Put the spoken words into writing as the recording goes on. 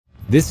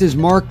This is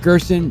Mark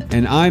Gerson,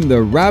 and I'm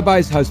the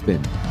Rabbi's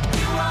husband.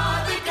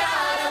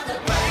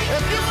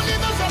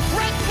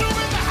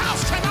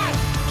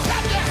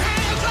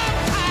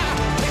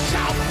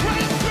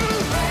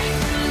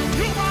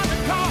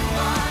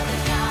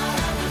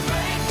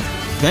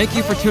 Thank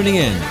you for tuning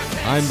in.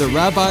 I'm the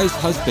Rabbi's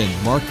husband,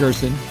 Mark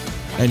Gerson,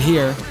 and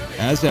here,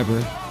 as ever,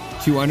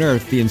 to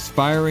unearth the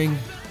inspiring,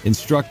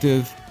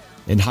 instructive,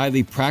 and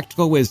highly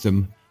practical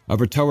wisdom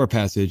of a Torah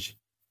passage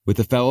with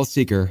a fellow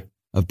seeker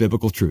of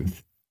biblical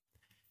truth.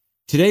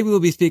 Today we will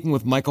be speaking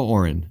with Michael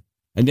Oren,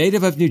 a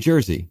native of New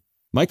Jersey.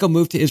 Michael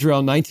moved to Israel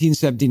in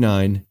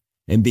 1979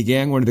 and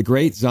began one of the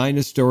great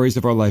Zionist stories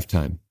of our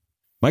lifetime.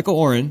 Michael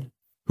Oren,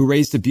 who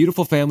raised a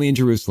beautiful family in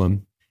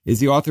Jerusalem, is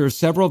the author of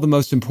several of the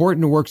most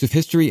important works of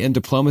history and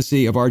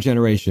diplomacy of our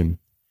generation,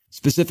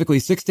 specifically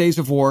 6 Days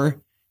of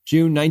War,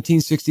 June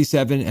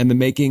 1967 and the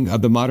Making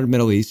of the Modern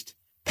Middle East,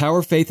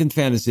 Power, Faith, and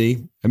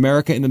Fantasy,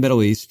 America in the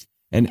Middle East,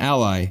 and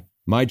Ally,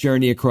 My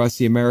Journey Across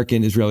the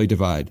American-Israeli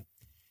Divide.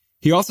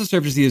 He also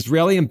served as the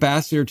Israeli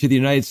ambassador to the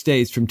United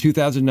States from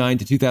 2009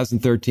 to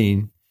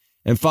 2013,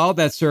 and followed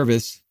that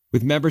service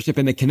with membership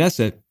in the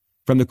Knesset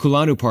from the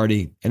Kulanu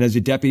Party and as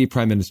a deputy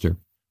prime minister.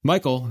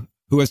 Michael,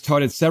 who has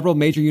taught at several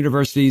major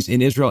universities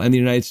in Israel and the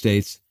United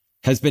States,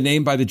 has been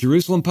named by the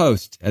Jerusalem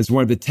Post as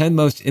one of the 10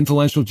 most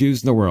influential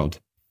Jews in the world.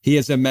 He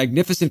has a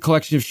magnificent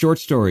collection of short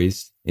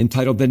stories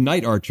entitled The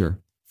Night Archer,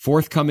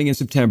 forthcoming in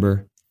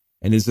September,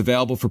 and is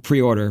available for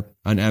pre-order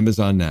on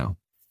Amazon now.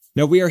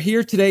 Now, we are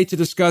here today to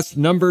discuss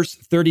Numbers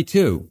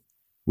 32,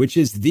 which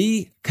is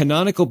the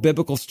canonical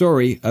biblical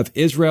story of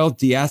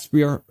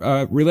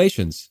Israel-diaspora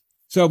relations.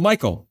 So,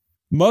 Michael,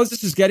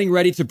 Moses is getting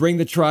ready to bring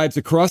the tribes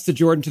across the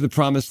Jordan to the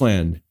Promised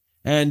Land.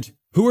 And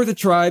who are the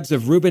tribes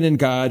of Reuben and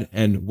Gad,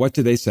 and what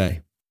do they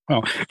say?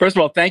 Well, first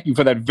of all, thank you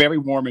for that very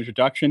warm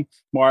introduction,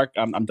 Mark.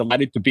 I'm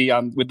delighted to be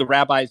on with the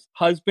Rabbi's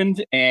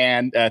husband,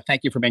 and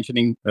thank you for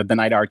mentioning The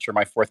Night Archer,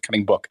 my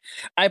forthcoming book.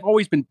 I've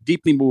always been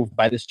deeply moved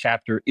by this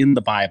chapter in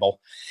the Bible,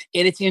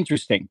 and it's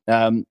interesting.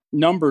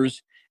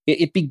 Numbers,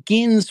 it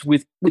begins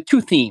with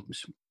two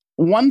themes.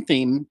 One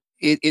theme,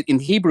 in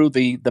Hebrew,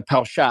 the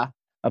parsha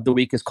of the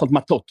week is called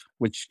matot,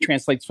 which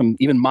translates from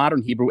even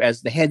modern Hebrew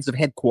as the heads of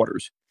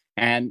headquarters.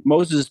 And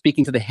Moses is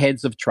speaking to the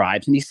heads of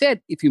tribes. And he said,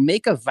 if you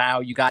make a vow,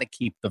 you got to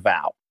keep the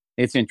vow.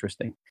 It's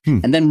interesting.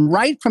 And then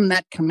right from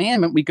that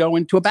commandment, we go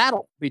into a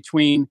battle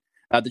between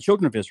the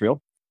children of Israel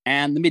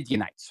and the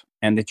Midianites.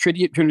 And the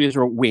children of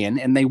Israel win.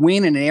 And they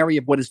win in an area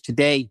of what is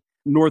today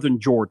northern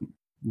Jordan,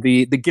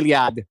 the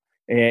Gilead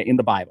in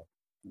the Bible.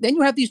 Then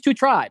you have these two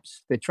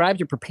tribes. The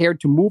tribes are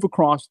prepared to move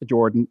across the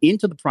Jordan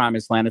into the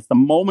Promised Land. It's the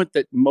moment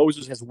that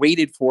Moses has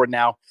waited for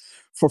now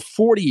for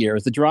 40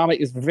 years. The drama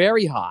is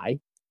very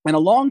high. And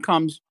along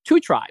comes two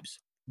tribes,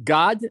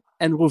 Gad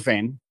and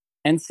Reuven,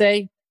 and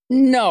say,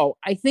 no,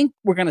 I think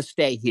we're going to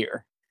stay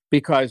here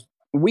because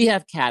we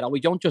have cattle.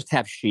 We don't just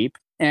have sheep,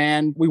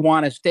 and we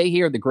want to stay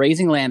here. The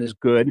grazing land is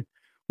good.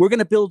 We're going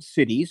to build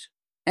cities,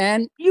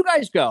 and you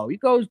guys go. You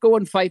go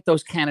and fight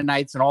those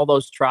Canaanites and all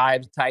those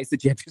tribes, ties the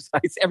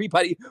Jebusites,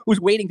 everybody who's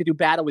waiting to do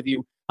battle with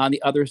you on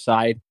the other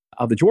side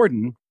of the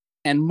Jordan.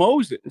 And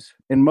Moses,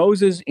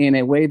 in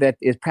a way that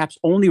is perhaps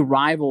only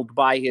rivaled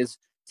by his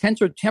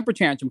temper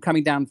tantrum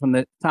coming down from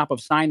the top of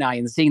Sinai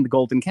and seeing the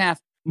golden calf,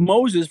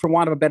 Moses, for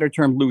want of a better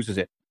term, loses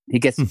it. He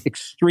gets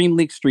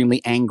extremely,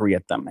 extremely angry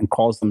at them and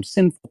calls them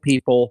sinful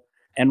people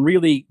and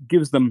really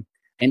gives them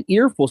an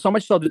earful, so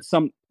much so that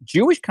some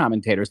Jewish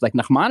commentators like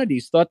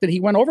Nachmanides thought that he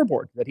went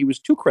overboard, that he was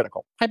too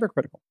critical,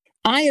 hypercritical.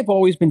 I have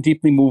always been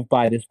deeply moved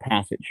by this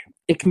passage.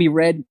 It can be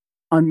read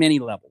on many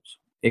levels.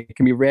 It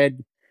can be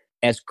read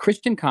as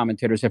Christian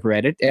commentators have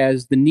read it,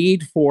 as the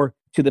need to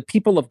the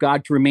people of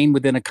God to remain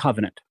within a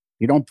covenant.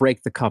 You don't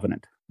break the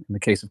covenant. In the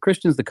case of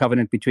Christians, the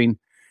covenant between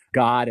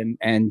God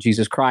and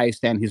Jesus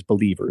Christ and his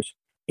believers.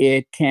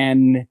 It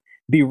can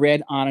be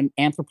read on an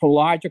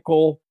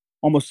anthropological,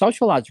 almost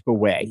sociological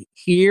way.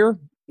 Here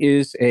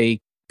is a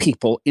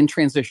people in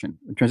transition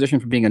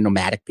from being a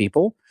nomadic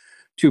people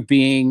to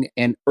being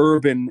an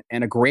urban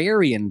and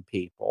agrarian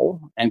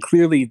people. And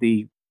clearly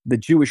the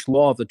Jewish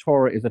law of the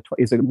Torah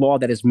is a law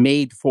that is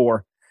made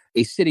for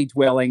a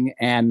city-dwelling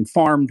and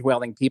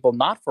farm-dwelling people,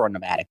 not for a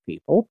nomadic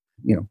people.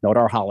 Note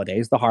our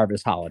holidays, the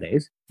harvest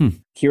holidays.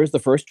 Here's the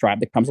first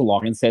tribe that comes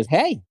along and says,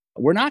 hey,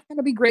 we're not going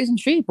to be grazing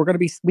sheep.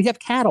 We have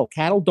cattle.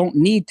 Cattle don't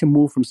need to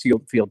move from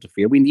field to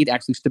field. We need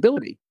actually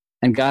stability.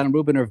 And Gad and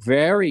Reuben are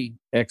very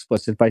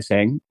explicit by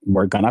saying,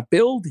 we're going to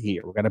build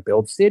here. We're going to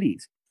build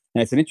cities.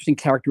 And it's an interesting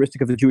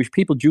characteristic of the Jewish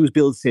people. Jews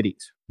build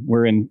cities.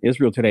 We're in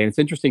Israel today. And it's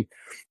interesting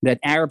that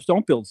Arabs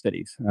don't build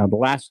cities. The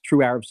last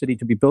true Arab city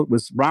to be built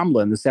was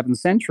Ramla in the 7th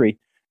century.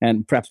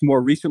 And perhaps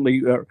more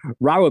recently,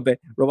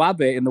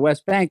 Rawabeh in the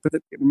West Bank, but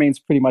it remains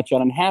pretty much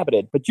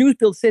uninhabited. But Jews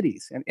build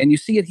cities, and you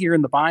see it here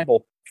in the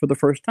Bible for the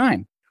first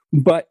time.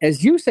 But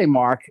as you say,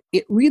 Mark,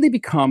 it really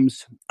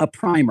becomes a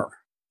primer.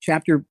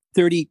 Chapter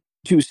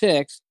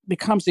 32:6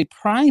 becomes a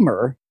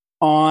primer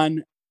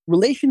on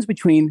relations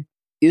between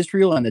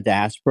Israel and the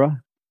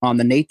diaspora, on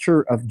the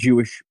nature of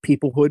Jewish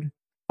peoplehood,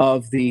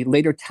 of the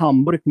later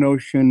Talmudic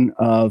notion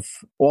of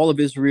all of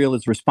Israel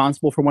is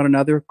responsible for one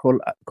another, Kol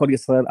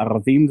Yisrael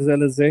Aravim ze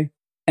leze.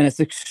 And it's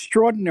an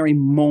extraordinary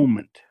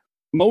moment.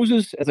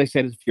 Moses, as I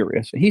said, is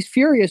furious. He's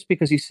furious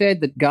because he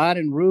said that God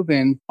and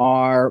Reuben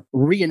are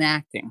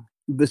reenacting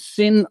the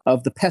sin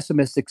of the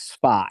pessimistic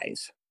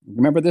spies.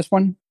 Remember this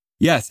one?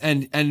 Yes,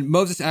 and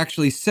Moses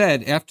actually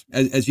said, after,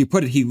 as you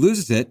put it, he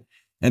loses it,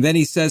 and then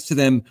he says to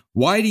them,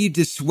 "Why do you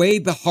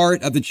dissuade the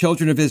heart of the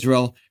children of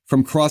Israel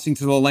from crossing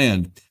to the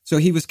land?" So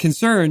he was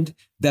concerned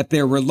that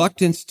their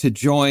reluctance to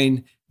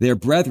join their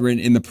brethren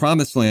in the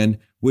promised land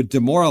would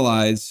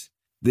demoralize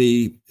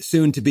the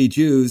soon-to-be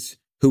Jews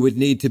who would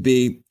need to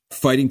be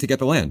fighting to get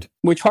the land.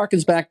 Which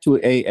harkens back to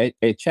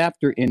a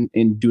chapter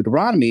in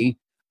Deuteronomy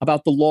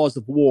about the laws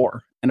of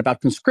war and about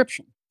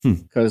conscription.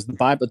 Because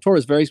the Torah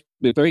is very,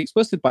 very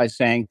explicit by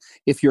saying,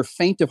 if you're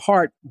faint of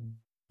heart,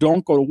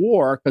 don't go to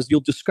war because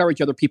you'll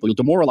discourage other people. You'll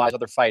demoralize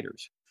other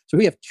fighters. So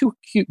we have two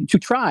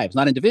tribes,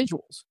 not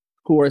individuals,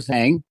 who are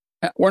saying,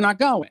 we're not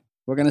going.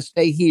 We're going to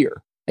stay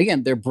here.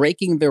 Again, they're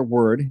breaking their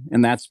word,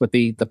 and that's what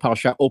the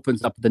Parsha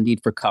opens up the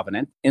need for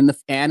covenant in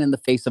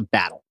the face of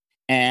battle.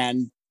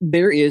 And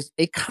there is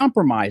a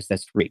compromise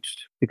that's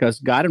reached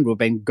because God and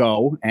Reuben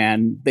go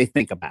and they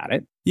think about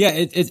it. Yeah,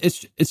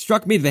 it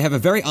struck me that they have a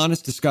very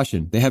honest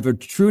discussion. They have a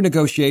true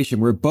negotiation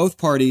where both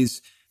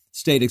parties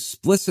state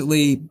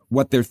explicitly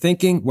what they're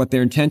thinking, what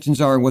their intentions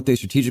are, and what they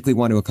strategically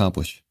want to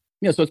accomplish.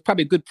 Yeah, so it's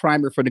probably a good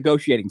primer for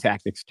negotiating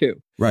tactics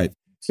too. Right.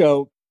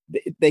 So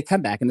they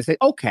come back and they say,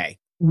 okay,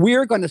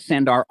 we're going to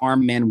send our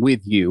armed men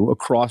with you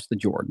across the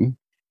Jordan,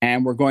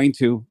 and we're going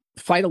to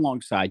fight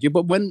alongside you.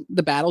 But when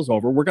the battle's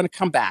over, we're going to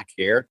come back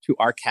here to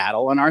our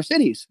cattle and our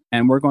cities,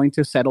 and we're going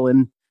to settle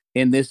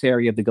in this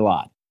area of the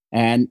Gilad.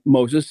 And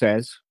Moses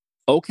says,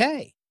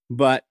 okay,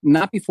 but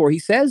not before he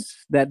says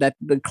that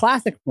the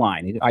classic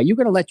line, are you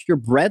going to let your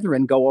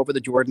brethren go over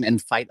the Jordan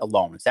and fight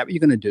alone? Is that what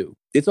you're going to do?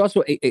 It's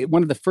also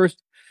one of the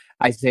first,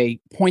 I say,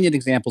 poignant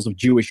examples of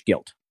Jewish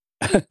guilt.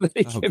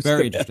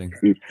 Very interesting.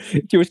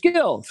 Jewish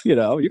guilt, you're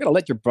going to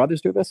let your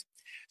brothers do this?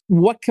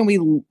 What can we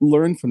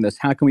learn from this?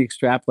 How can we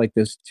extrapolate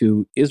this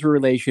to Israel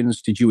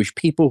relations, to Jewish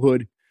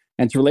peoplehood,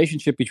 and to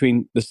relationship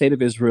between the state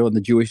of Israel and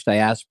the Jewish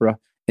diaspora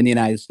in the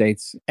United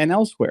States and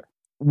elsewhere?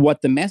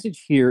 What the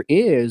message here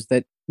is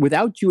that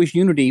without Jewish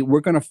unity, we're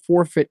going to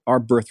forfeit our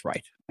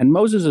birthright. And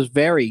Moses is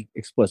very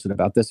explicit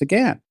about this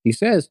again. He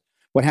says,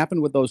 what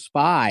happened with those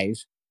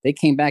spies, they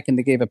came back and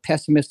they gave a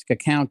pessimistic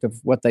account of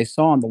what they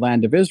saw in the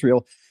land of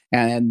Israel,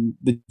 and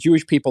the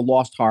Jewish people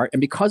lost heart. And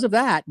because of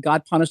that,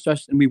 God punished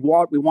us, and we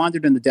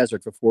wandered in the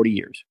desert for 40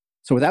 years.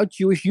 So without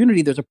Jewish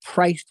unity, there's a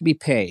price to be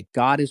paid.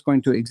 God is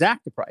going to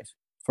exact the price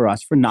for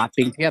us for not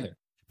being together.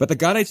 But the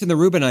Gadites and the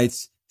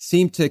Reubenites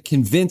seem to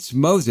convince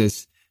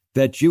Moses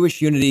that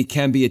Jewish unity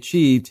can be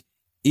achieved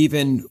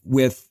even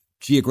with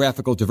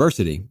geographical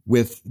diversity.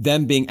 With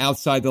them being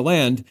outside the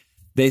land,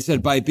 they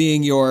said, by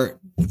being your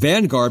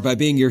vanguard, by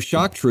being your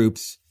shock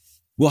troops,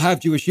 we'll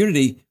have Jewish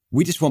unity.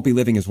 We just won't be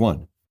living as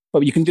one.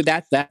 But you can do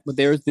that. But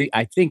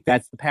I think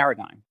that's the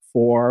paradigm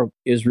for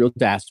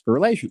Israel-diaspora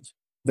relations,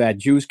 that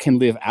Jews can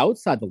live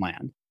outside the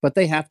land, but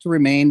they have to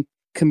remain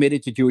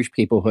committed to Jewish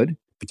peoplehood,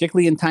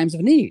 particularly in times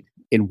of need,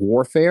 in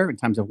warfare, in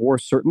times of war,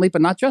 certainly,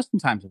 but not just in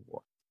times of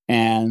war.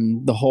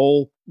 And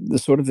that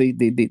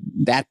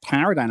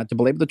paradigm, not to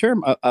belabor the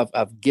term,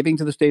 of giving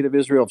to the state of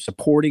Israel, of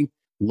supporting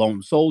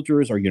lone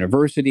soldiers or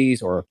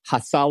universities or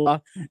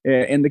Hatzalah,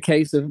 in the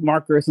case of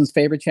Mark Gerson's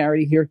favorite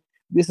charity here,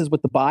 this is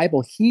what the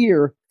Bible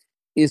here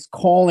is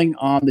calling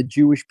on the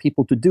Jewish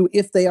people to do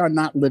if they are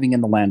not living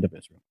in the land of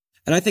Israel.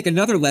 And I think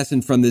another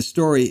lesson from this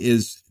story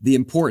is the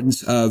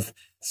importance of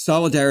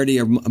solidarity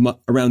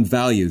around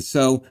values.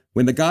 So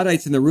when the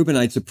Gadites and the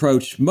Reubenites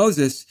approached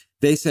Moses,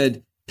 they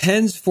said,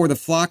 "Pens for the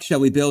flock shall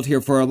we build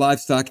here for our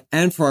livestock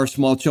and for our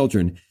small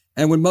children."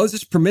 And when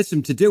Moses permits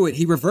him to do it,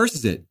 he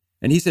reverses it.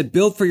 And he said,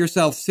 "Build for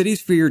yourself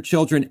cities for your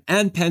children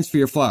and pens for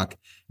your flock."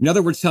 In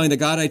other words, telling the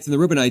Gadites and the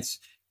Reubenites,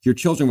 your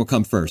children will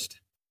come first.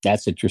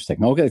 That's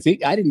interesting. Okay, see,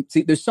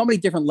 there's so many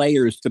different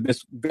layers to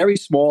this very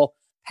small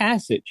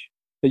passage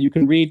that you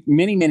can read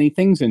many, many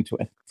things into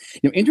it.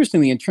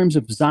 Interestingly, in terms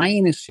of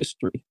Zionist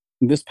history,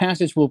 this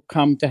passage will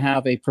come to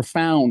have a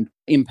profound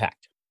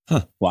impact.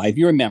 Well, if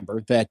you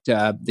remember that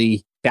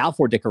the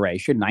Balfour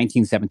Declaration,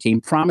 1917,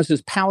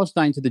 promises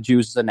Palestine to the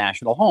Jews as a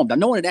national home. Now,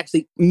 no one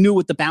actually knew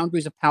what the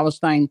boundaries of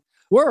Palestine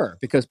were,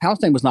 because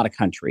Palestine was not a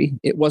country.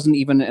 It wasn't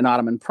even an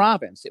Ottoman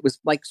province. It was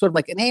sort of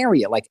like an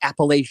area, like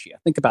Appalachia.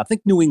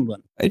 Think New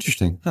England.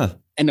 Interesting.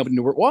 And nobody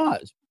knew where it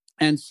was.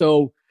 And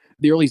so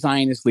the early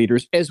Zionist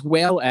leaders, as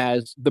well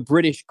as the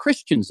British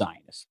Christian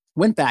Zionists,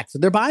 went back to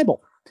their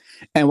Bible.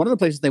 And one of the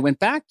places they went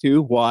back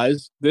to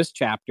was this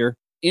chapter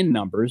in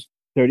Numbers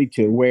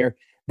 32, where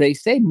they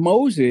say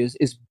Moses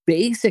is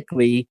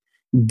basically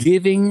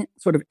giving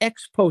sort of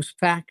ex post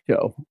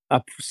facto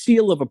a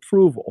seal of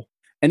approval,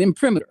 an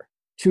imprimatur,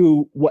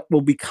 to what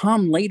will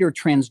become later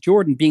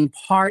Transjordan being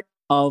part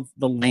of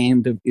the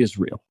land of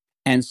Israel.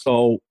 And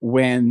so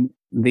when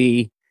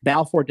the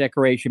Balfour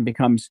Declaration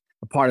becomes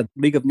a part of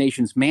the League of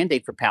Nations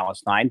mandate for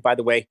Palestine, by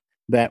the way,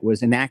 that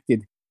was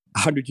enacted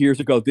 100 years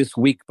ago this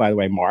week, by the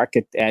way, Mark,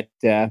 at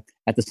the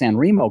San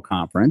Remo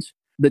conference.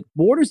 The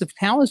borders of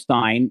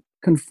Palestine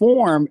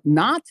conform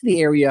not to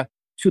the area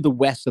to the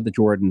west of the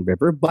Jordan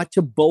River, but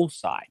to both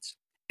sides.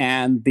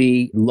 And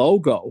the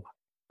logo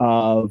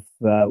of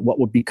what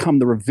would become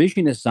the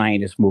revisionist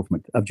Zionist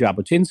movement of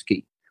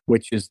Jabotinsky,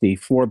 which is the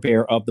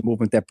forebear of the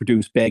movement that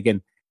produced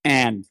Begin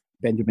and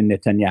Benjamin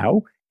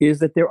Netanyahu, is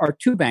that there are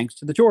two banks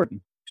to the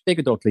Jordan, Shtei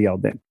Gedot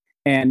LeYarden.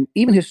 And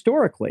even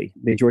historically,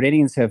 the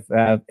Jordanians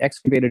have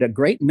excavated a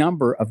great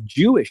number of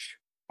Jewish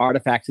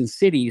artifacts in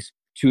cities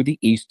to the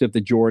east of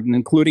the Jordan,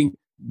 including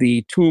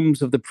the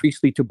tombs of the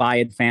priestly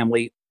Tobiad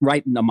family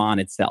right in Amman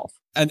itself.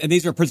 And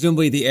these are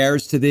presumably the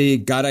heirs to the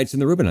Gadites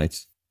and the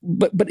Reubenites.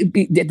 But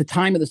at the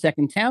time of the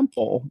Second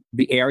Temple,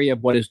 the area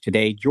of what is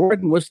today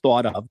Jordan was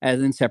thought of as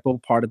an inseparable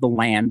part of the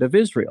land of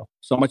Israel,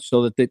 so much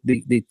so that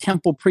the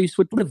temple priests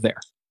would live there.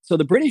 So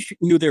the British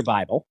knew their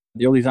Bible,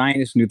 the early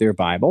Zionists knew their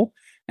Bible,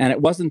 and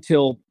it wasn't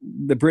until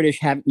the British,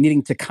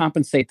 needing to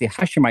compensate the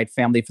Hashemite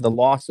family for the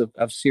loss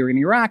of Syria and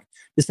Iraq,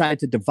 decided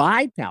to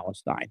divide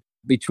Palestine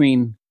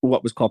between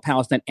what was called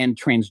Palestine and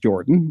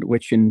Transjordan,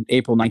 which in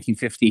April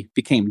 1950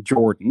 became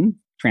Jordan,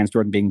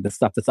 Transjordan being the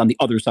stuff that's on the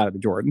other side of the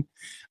Jordan.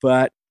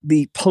 But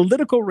the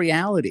political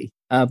reality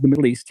of the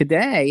Middle East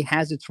today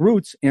has its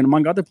roots in,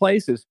 among other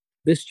places,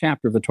 this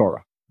chapter of the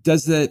Torah.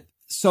 Does the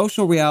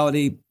social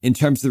reality in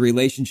terms of the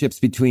relationships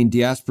between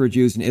diaspora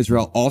Jews and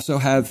Israel also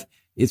have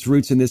its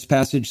roots in this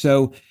passage?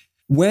 So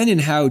when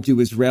and how do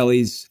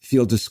Israelis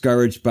feel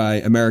discouraged by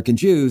American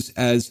Jews,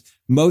 as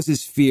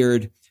Moses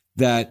feared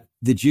that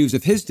the Jews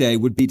of his day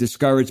would be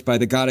discouraged by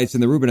the Gadites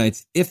and the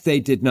Reubenites if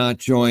they did not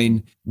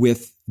join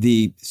with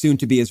the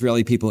soon-to-be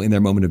Israeli people in their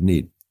moment of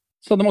need?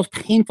 So the most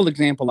painful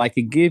example I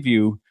could give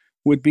you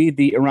would be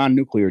the Iran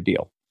nuclear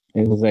deal.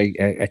 It was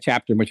a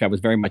chapter in which I was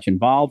very much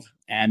involved,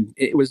 and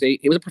it was a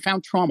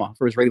profound trauma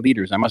for Israeli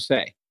leaders, I must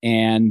say.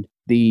 And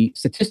the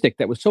statistic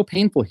that was so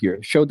painful here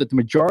showed that the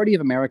majority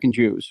of American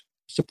Jews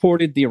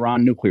supported the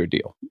Iran nuclear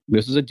deal.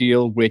 This is a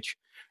deal which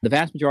the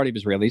vast majority of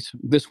Israelis,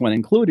 this one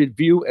included,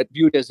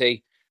 viewed as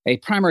a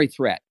primary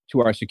threat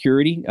to our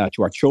security,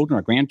 to our children,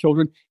 our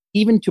grandchildren,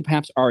 even to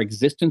perhaps our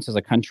existence as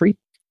a country.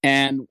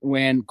 And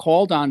when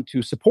called on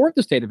to support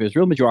the state of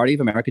Israel, the majority of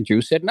American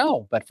Jews said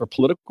no. But for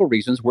political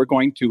reasons,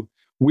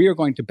 we are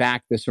going to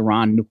back this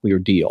Iran nuclear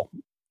deal.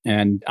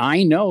 And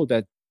I know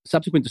that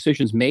subsequent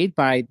decisions made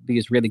by the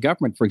Israeli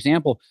government, for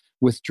example,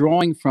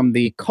 withdrawing from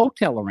the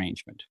Kotel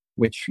arrangement,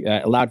 which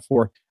allowed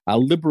for a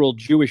liberal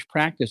Jewish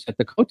practice at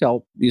the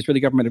Kotel, the Israeli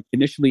government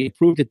initially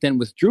approved it, then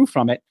withdrew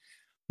from it.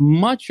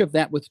 Much of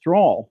that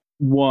withdrawal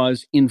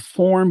was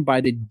informed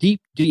by the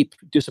deep, deep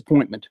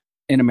disappointment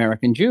in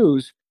American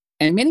Jews.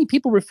 And many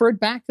people referred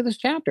back to this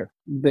chapter,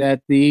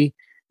 that the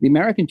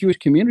American Jewish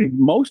community,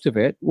 most of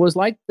it, was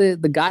like the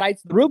Gadites,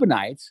 the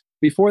Reubenites,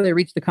 before they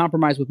reached the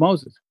compromise with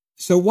Moses.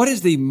 So what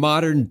is the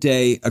modern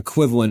day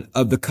equivalent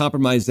of the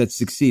compromise that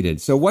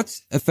succeeded? So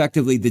what's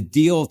effectively the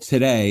deal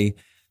today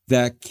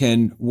that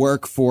can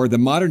work for the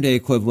modern day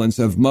equivalents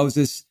of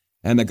Moses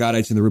and the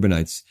Gadites and the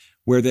Reubenites,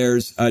 where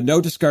there's no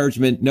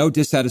discouragement, no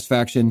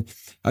dissatisfaction?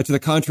 To the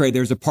contrary,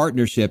 there's a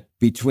partnership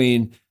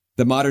between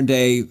the modern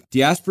day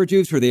diaspora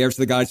Jews, who are the heirs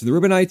to the Gadites and the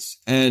Reubenites,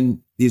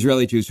 and the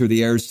Israeli Jews, who are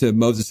the heirs to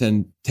Moses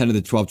and 10 of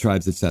the 12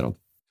 tribes that settled.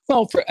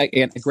 Well, for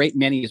a great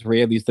many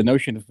Israelis, the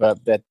notion of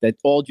that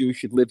all Jews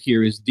should live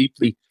here is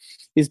deeply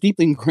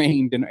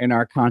ingrained in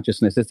our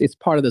consciousness. It's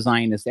part of the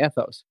Zionist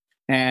ethos.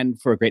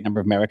 And for a great number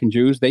of American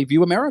Jews, they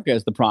view America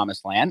as the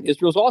promised land.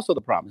 Israel's also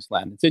the promised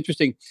land. It's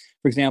interesting,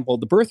 for example,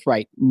 the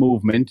birthright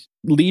movement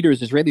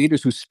leaders, Israeli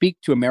leaders who speak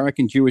to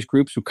American Jewish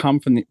groups who come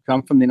from the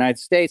United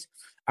States,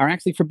 are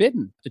actually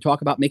forbidden to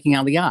talk about making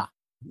Aliyah.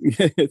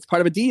 It's part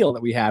of a deal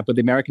that we have with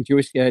the American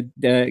Jewish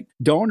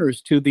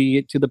donors to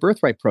the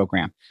birthright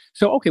program.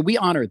 So, okay, we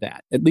honor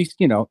that, at least,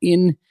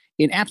 in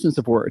absence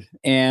of word.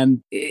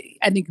 And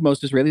I think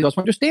most Israelis also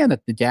understand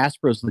that the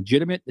diaspora is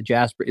legitimate, the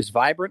diaspora is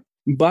vibrant,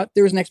 but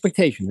there's an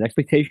expectation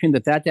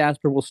that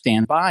diaspora will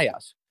stand by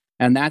us.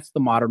 And that's the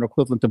modern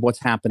equivalent of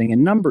what's happening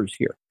in numbers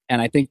here.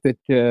 And I think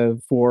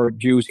that for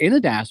Jews in the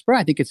diaspora,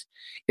 I think it's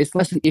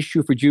less an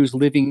issue for Jews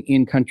living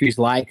in countries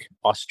like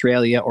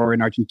Australia or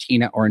in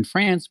Argentina or in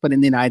France, but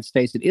in the United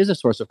States, it is a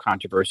source of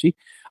controversy.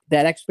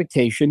 That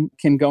expectation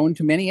can go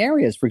into many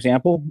areas. For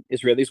example,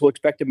 Israelis will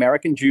expect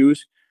American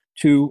Jews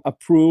to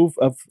approve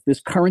of this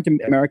current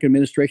American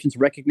administration's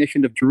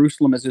recognition of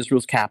Jerusalem as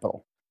Israel's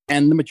capital.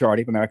 And the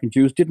majority of American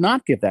Jews did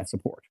not give that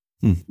support.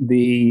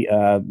 The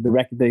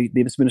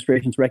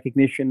administration's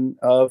recognition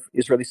of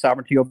Israeli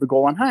sovereignty over the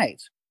Golan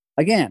Heights.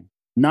 Again,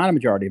 not a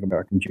majority of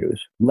American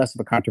Jews, less of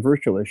a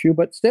controversial issue,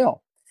 but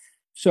still.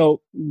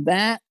 So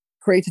that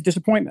creates a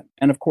disappointment.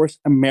 And of course,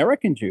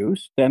 American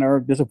Jews then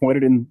are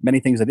disappointed in many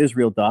things that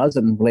Israel does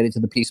and related to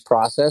the peace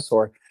process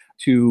or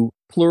to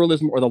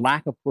pluralism or the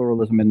lack of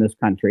pluralism in this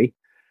country.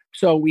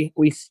 So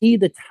we see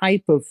the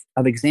type of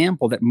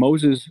example that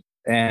Moses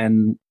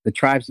and the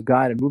tribes of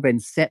God and Reuben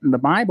set in the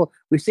Bible.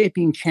 We see it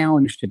being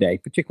challenged today,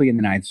 particularly in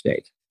the United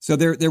States. So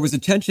there was a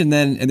tension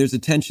then, and there's a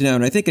tension now.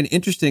 And I think an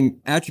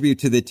interesting attribute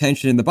to the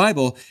tension in the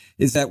Bible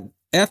is that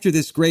after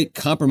this great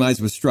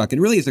compromise was struck,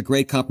 and really is a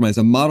great compromise,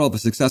 a model of a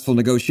successful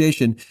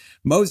negotiation,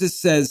 Moses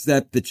says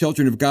that the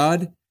children of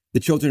God, the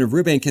children of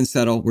Reuben can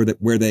settle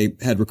where they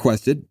had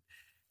requested.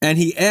 And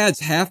he adds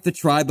half the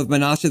tribe of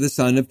Manasseh, the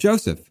son of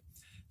Joseph.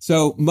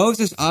 So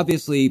Moses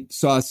obviously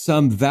saw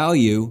some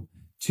value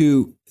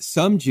to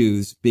some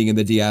Jews being in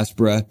the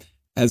diaspora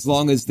as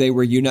long as they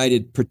were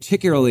united,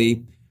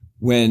 particularly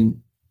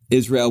when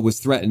Israel was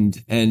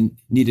threatened and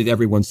needed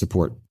everyone's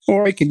support.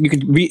 Or you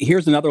could read,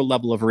 here's another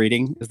level of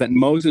reading, is that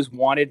Moses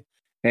wanted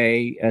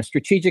a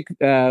strategic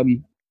depth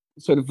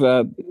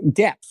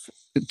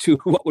to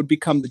what would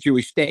become the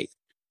Jewish state,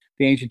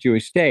 the ancient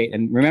Jewish state.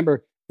 And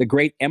remember, the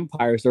great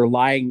empires are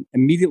lying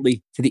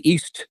immediately to the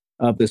east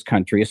of this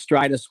country.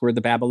 Astride us were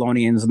the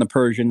Babylonians and the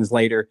Persians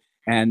later,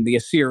 and the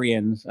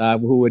Assyrians,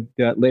 who would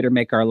later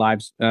make our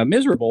lives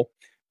miserable.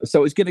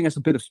 So it's giving us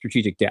a bit of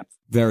strategic depth.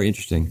 Very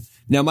interesting.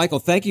 Now, Michael,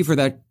 thank you for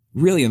that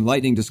really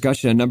enlightening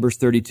discussion on Numbers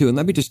 32. And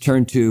let me just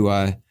turn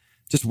to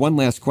just one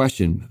last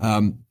question.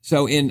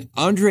 So in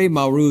Andre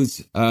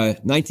Malraux's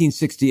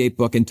 1968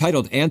 book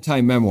entitled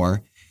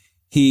Anti-Memoir,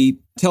 he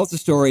tells the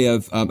story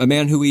of a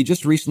man who he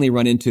just recently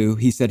run into.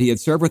 He said he had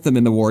served with them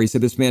in the war. He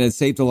said this man had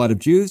saved a lot of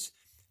Jews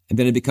and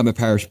then had become a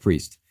parish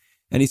priest.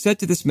 And he said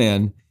to this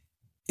man,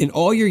 in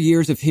all your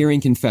years of hearing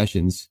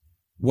confessions,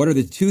 what are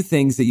the two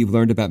things that you've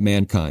learned about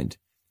mankind?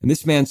 And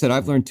this man said,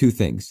 I've learned two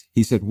things.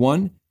 He said,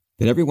 one,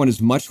 that everyone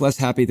is much less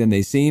happy than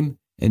they seem.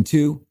 And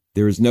two,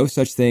 there is no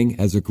such thing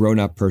as a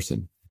grown-up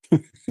person.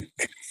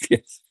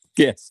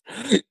 Yes.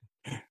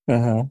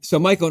 So,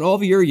 Michael, in all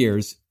of your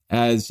years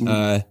as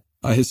a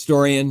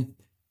historian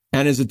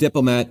and as a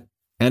diplomat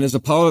and as a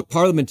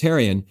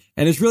parliamentarian,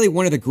 and as really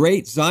one of the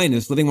great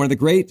Zionists, living one of the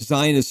great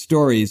Zionist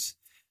stories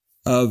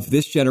of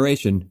this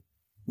generation,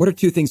 what are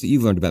two things that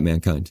you've learned about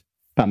mankind?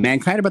 About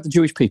mankind, about the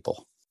Jewish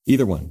people?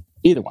 Either one.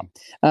 Either one.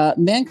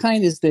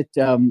 Mankind is that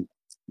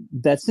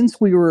that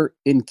since we were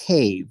in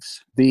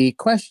caves, the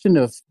question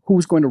of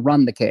who's going to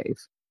run the cave,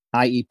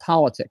 i.e.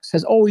 politics,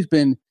 has always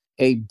been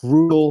a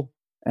brutal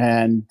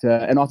and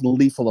often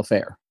lethal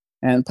affair.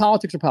 And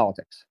politics are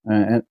politics,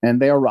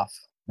 and they are rough.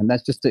 And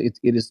that's just, it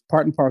is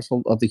part and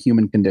parcel of the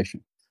human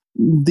condition.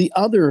 The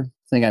other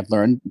thing I've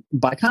learned,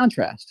 by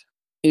contrast,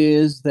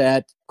 is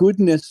that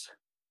goodness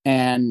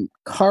and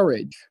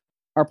courage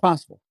are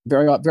possible.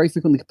 Very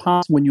frequently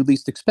possible when you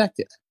least expect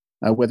it,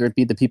 whether it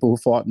be the people who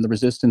fought in the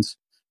resistance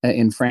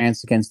in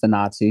France against the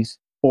Nazis,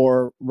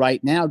 or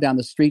right now down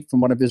the street from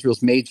one of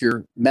Israel's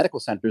major medical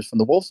centers, from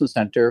the Wolfson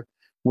Center,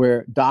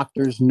 where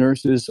doctors,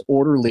 nurses,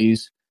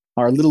 orderlies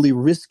are literally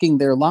risking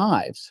their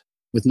lives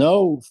with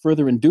no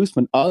further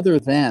inducement other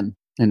than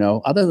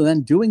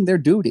doing their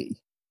duty.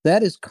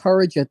 That is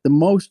courage at the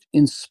most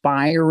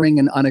inspiring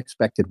and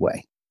unexpected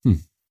way.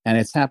 And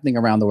it's happening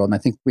around the world. And I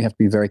think we have to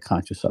be very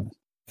conscious of it.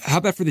 How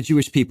about for the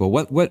Jewish people?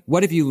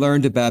 What have you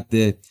learned about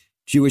the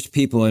Jewish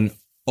people in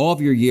all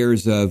of your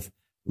years of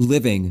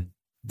living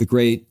the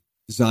great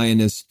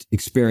Zionist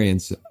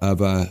experience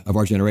of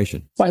our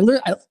generation? Well,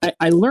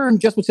 I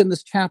learned just what's in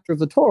this chapter of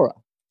the Torah,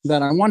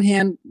 that on one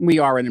hand, we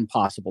are an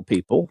impossible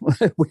people.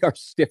 We are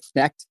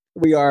stiff-necked.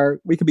 We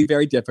can be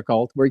very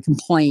difficult. We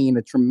complain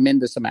a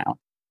tremendous amount,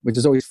 which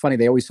is always funny.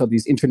 They always show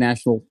these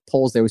international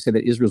polls. They always say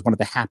that Israel is one of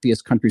the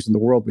happiest countries in the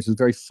world, which is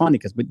very funny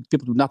because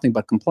people do nothing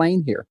but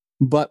complain here.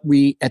 But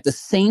we, at the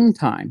same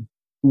time,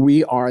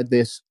 we are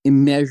this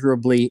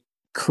immeasurably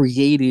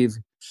creative,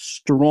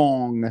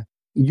 strong,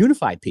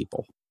 unified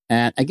people.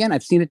 And again,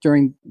 I've seen it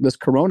during this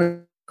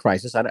Corona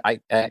crisis, and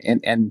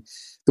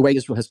the way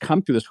Israel has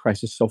come through this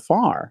crisis so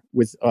far,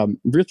 with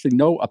virtually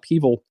no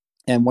upheaval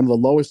and one of the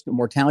lowest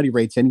mortality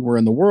rates anywhere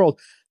in the world,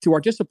 through our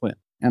discipline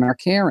and our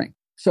caring.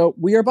 So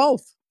we are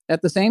both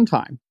at the same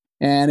time.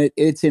 And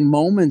it's in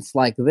moments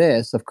like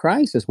this of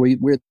crisis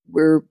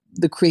where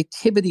the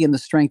creativity and the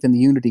strength and the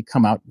unity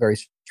come out very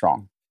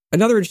strong.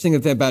 Another interesting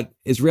thing about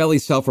Israeli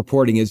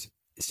self-reporting is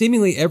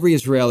seemingly every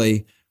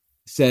Israeli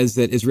says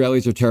that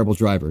Israelis are terrible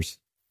drivers.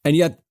 And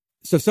yet,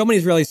 so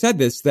many Israelis said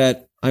this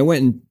that I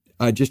went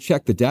and just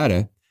checked the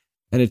data,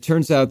 and it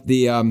turns out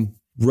the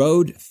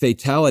road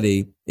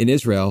fatality in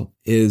Israel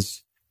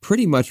is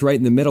pretty much right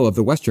in the middle of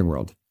the Western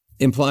world,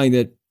 implying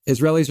that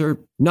Israelis are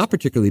not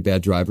particularly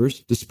bad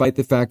drivers, despite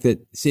the fact that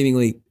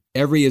seemingly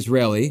every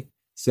Israeli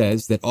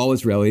says that all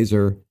Israelis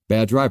are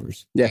bad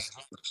drivers. Yes,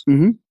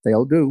 they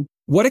all do.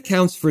 What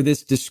accounts for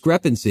this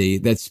discrepancy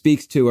that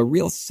speaks to a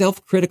real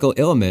self-critical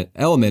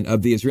element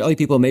of the Israeli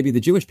people, maybe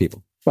the Jewish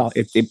people? Well,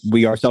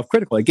 we are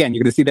self-critical. Again,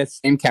 you're going to see that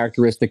same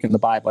characteristic in the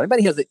Bible.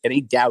 Anybody has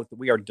any doubt that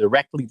we are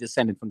directly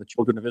descended from the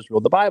children of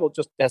Israel, the Bible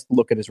just has to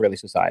look at Israeli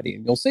society,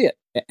 and you'll see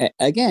it.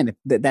 Again,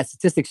 that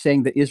statistic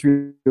saying that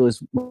Israel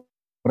is one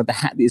of the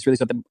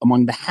Israelis are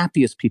among the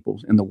happiest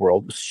peoples in the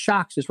world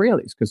shocks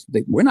Israelis, because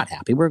we're not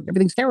happy.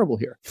 Everything's terrible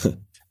here.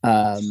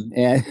 And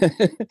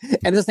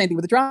it's the same thing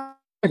with the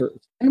drivers.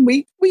 And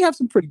we have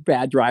some pretty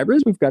bad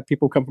drivers. We've got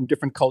people who come from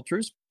different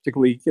cultures,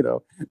 particularly,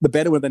 the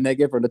Bedouin and the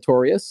Negev are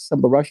notorious. Some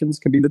of the Russians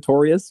can be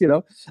notorious,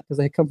 because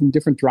they come from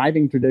different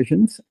driving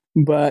traditions.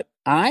 But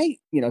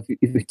if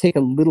you take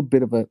a little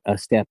bit of a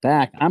step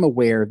back, I'm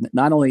aware that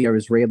not only are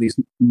Israelis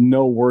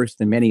no worse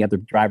than many other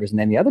drivers and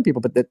any other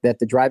people, but that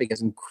the driving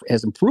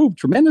has improved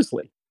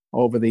tremendously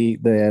over the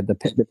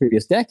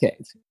previous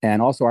decades.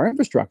 And also our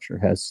infrastructure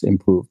has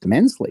improved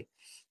immensely.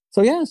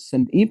 So yes,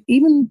 and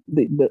even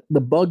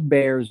the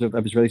bugbears of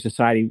Israeli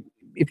society,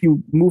 if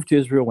you moved to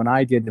Israel when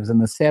I did, it was in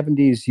the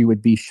 70s, you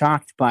would be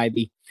shocked by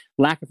the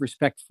lack of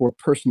respect for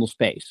personal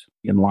space.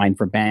 In line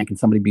for a bank and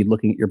somebody be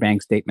looking at your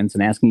bank statements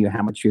and asking you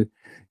how much you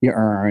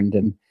earned.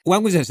 And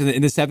when was this,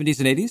 in the 70s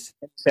and 80s?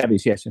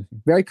 70s, yes.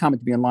 Very common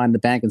to be in line in the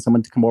bank and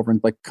someone to come over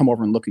and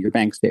look at your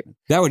bank statement.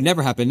 That would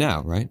never happen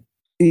now, right?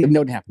 It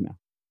would happen now.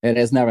 It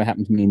has never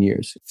happened to me in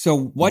years. So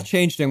what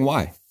changed and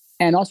why?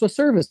 And also a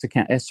service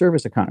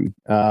economy,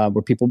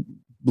 where people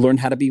learn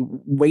how to be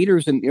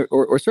waiters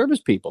or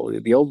service people.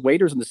 The old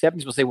waiters in the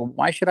 70s will say, well,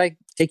 why should I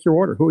take your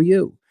order? Who are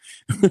you?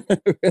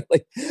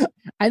 Really?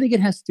 I think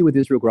it has to do with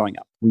Israel growing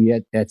up. We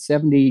at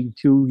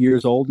 72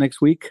 years old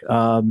next week,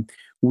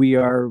 we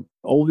are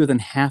older than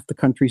half the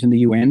countries in the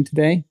UN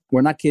today.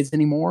 We're not kids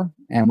anymore,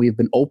 and we've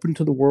been open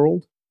to the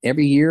world.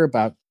 Every year,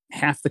 about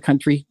half the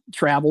country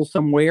travels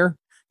somewhere.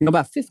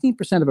 About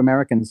 15% of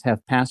Americans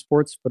have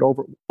passports, but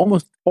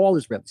almost all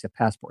Israelis have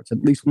passports, at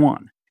least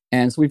one.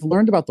 And so we've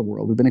learned about the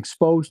world. We've been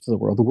exposed to the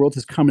world. The world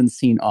has come and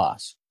seen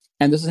us.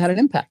 And this has had an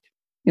impact.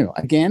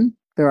 Again,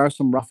 there are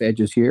some rough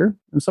edges here.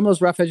 And some of those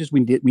rough edges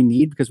we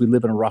need because we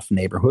live in a rough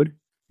neighborhood.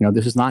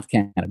 This is not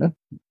Canada,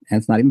 and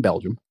it's not even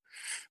Belgium.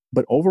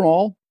 But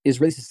overall,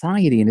 Israeli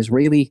society and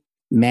Israeli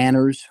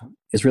manners,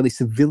 Israeli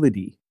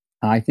civility,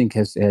 I think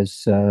has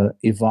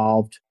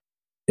evolved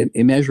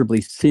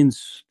immeasurably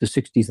since the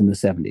 60s and the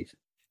 70s.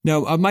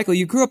 Now, Michael,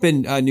 you grew up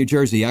in New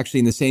Jersey, actually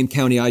in the same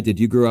county I did.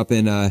 You grew up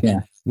in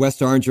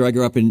West Orange, or I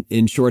grew up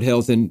in Short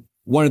Hills. And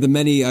one of the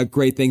many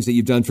great things that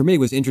you've done for me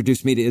was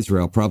introduce me to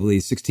Israel probably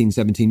 16,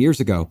 17 years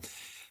ago.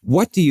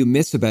 What do you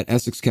miss about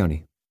Essex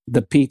County?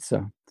 The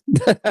pizza. We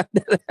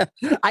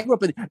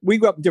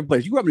grew up in different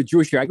places. You grew up in a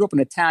Jewish area. I grew up in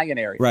an Italian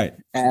area. Right.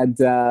 And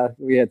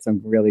we had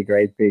some really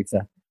great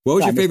pizza. What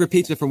was your favorite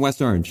pizza from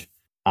West Orange?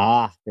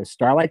 There's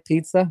Starlight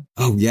Pizza.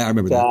 Oh, yeah, I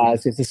remember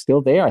that. It's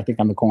still there, I think,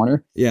 on the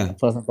corner. Yeah.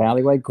 Pleasant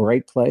Valley Way,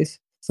 great place.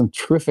 Some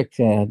terrific,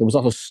 there was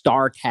also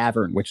Star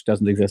Tavern, which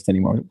doesn't exist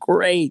anymore.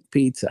 Great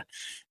pizza.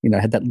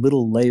 Had that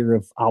little layer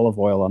of olive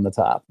oil on the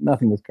top.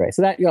 Nothing was great.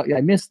 So I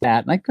missed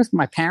that. And because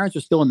my parents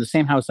are still in the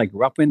same house I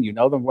grew up in, you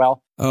know them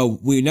well. Oh,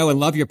 we know and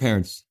love your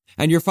parents.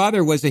 And your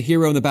father was a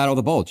hero in the Battle of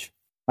the Bulge.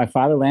 My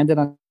father landed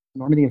on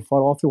Normandy and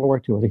fought all through World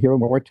War II. Was a hero in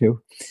World War II.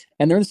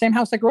 And they're in the same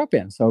house I grew up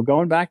in. So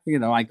going back,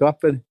 I go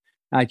up and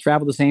I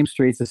traveled the same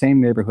streets, the same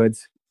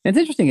neighborhoods. And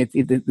it's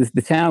interesting.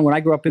 The town when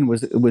I grew up in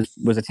was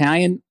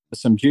Italian,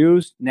 some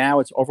Jews. Now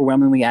it's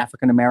overwhelmingly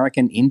African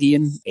American,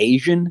 Indian,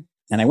 Asian.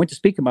 And I went to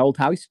speak at my old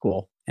high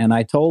school, and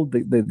I told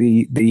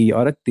the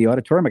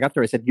auditorium. I got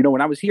there. I said,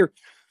 when I was here,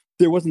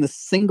 there wasn't a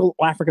single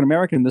African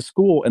American in the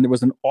school, and there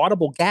was an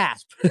audible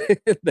gasp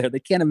there. They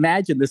can't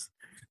imagine this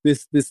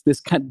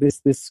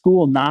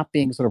school not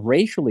being sort of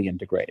racially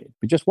integrated.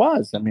 It just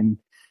was. I mean,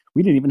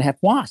 we didn't even have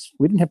WASP.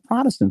 We didn't have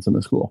Protestants in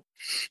the school.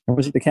 Or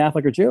was it the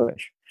Catholic or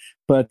Jewish?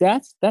 But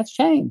that's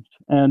changed.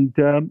 And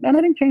I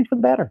think changed for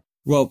the better.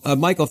 Well,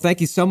 Michael,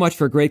 thank you so much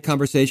for a great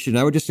conversation.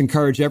 I would just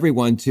encourage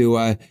everyone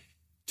to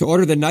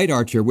order The Night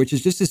Archer, which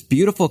is just this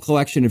beautiful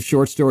collection of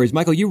short stories.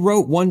 Michael, you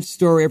wrote one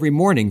story every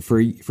morning for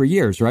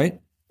years,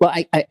 right? Well,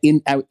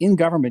 in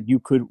government, you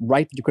could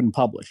write, but you couldn't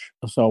publish.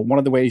 So one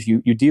of the ways you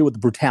deal with the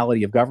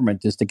brutality of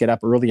government is to get up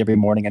early every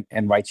morning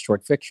and write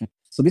short fiction.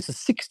 So this is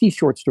 60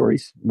 short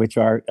stories, which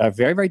are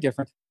very, very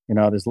different.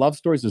 There's love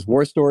stories, there's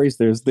war stories,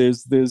 there's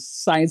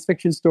science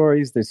fiction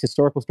stories, there's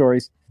historical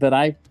stories that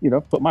I,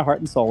 put my heart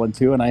and soul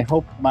into, and I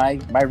hope my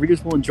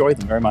readers will enjoy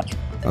them very much.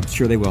 I'm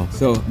sure they will.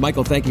 So,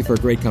 Michael, thank you for a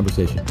great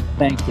conversation.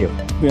 Thank you.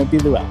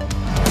 Be well.